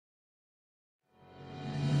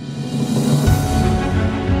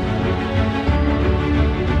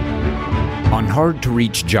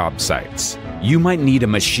hard-to-reach job sites, you might need a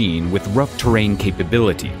machine with rough terrain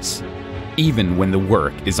capabilities, even when the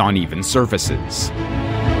work is on even surfaces.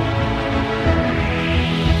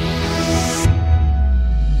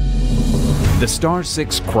 The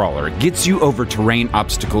STAR6 Crawler gets you over terrain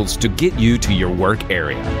obstacles to get you to your work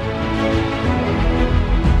area.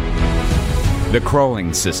 The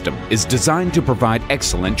crawling system is designed to provide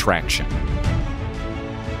excellent traction.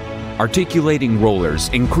 Articulating rollers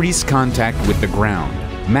increase contact with the ground,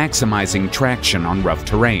 maximizing traction on rough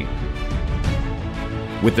terrain.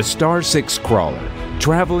 With the STAR6 Crawler,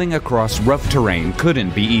 traveling across rough terrain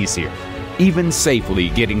couldn't be easier, even safely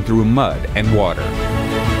getting through mud and water.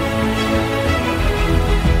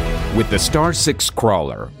 With the STAR6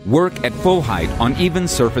 Crawler, work at full height on even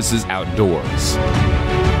surfaces outdoors.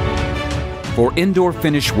 For indoor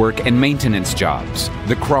finish work and maintenance jobs,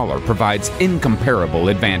 the crawler provides incomparable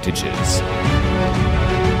advantages.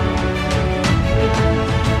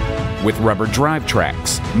 With rubber drive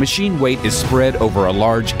tracks, machine weight is spread over a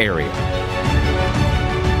large area.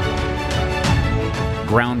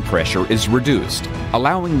 Ground pressure is reduced,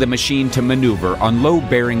 allowing the machine to maneuver on low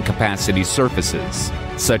bearing capacity surfaces,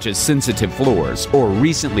 such as sensitive floors or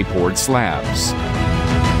recently poured slabs.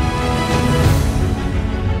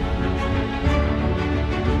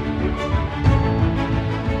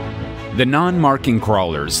 The non-marking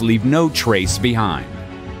crawlers leave no trace behind.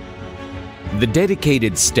 The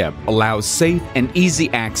dedicated step allows safe and easy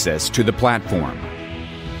access to the platform.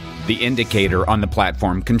 The indicator on the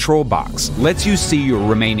platform control box lets you see your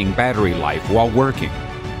remaining battery life while working.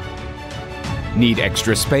 Need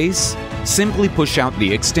extra space? Simply push out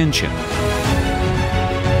the extension.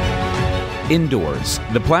 Indoors,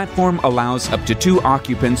 the platform allows up to 2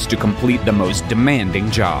 occupants to complete the most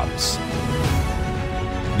demanding jobs.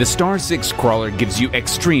 The STAR6 Crawler gives you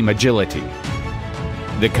extreme agility.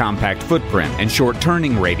 The compact footprint and short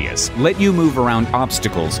turning radius let you move around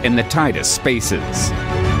obstacles in the tightest spaces.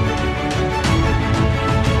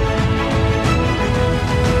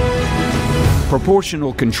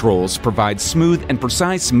 Proportional controls provide smooth and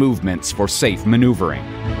precise movements for safe maneuvering.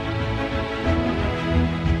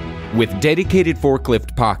 With dedicated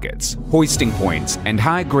forklift pockets, hoisting points, and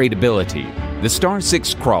high gradability, the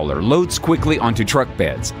STAR6 Crawler loads quickly onto truck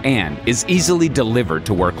beds and is easily delivered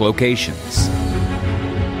to work locations.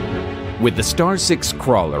 With the STAR6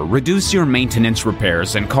 Crawler, reduce your maintenance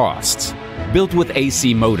repairs and costs. Built with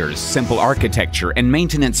AC motors, simple architecture, and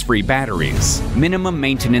maintenance-free batteries, minimum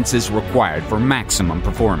maintenance is required for maximum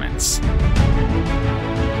performance.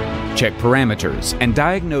 Check parameters and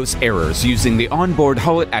diagnose errors using the onboard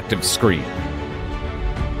Haulotte Active screen.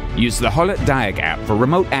 Use the Haulotte Diag app for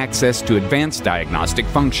remote access to advanced diagnostic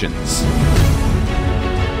functions.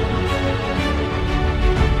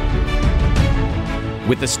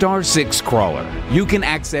 With the STAR6 Crawler, you can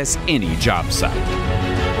access any job site.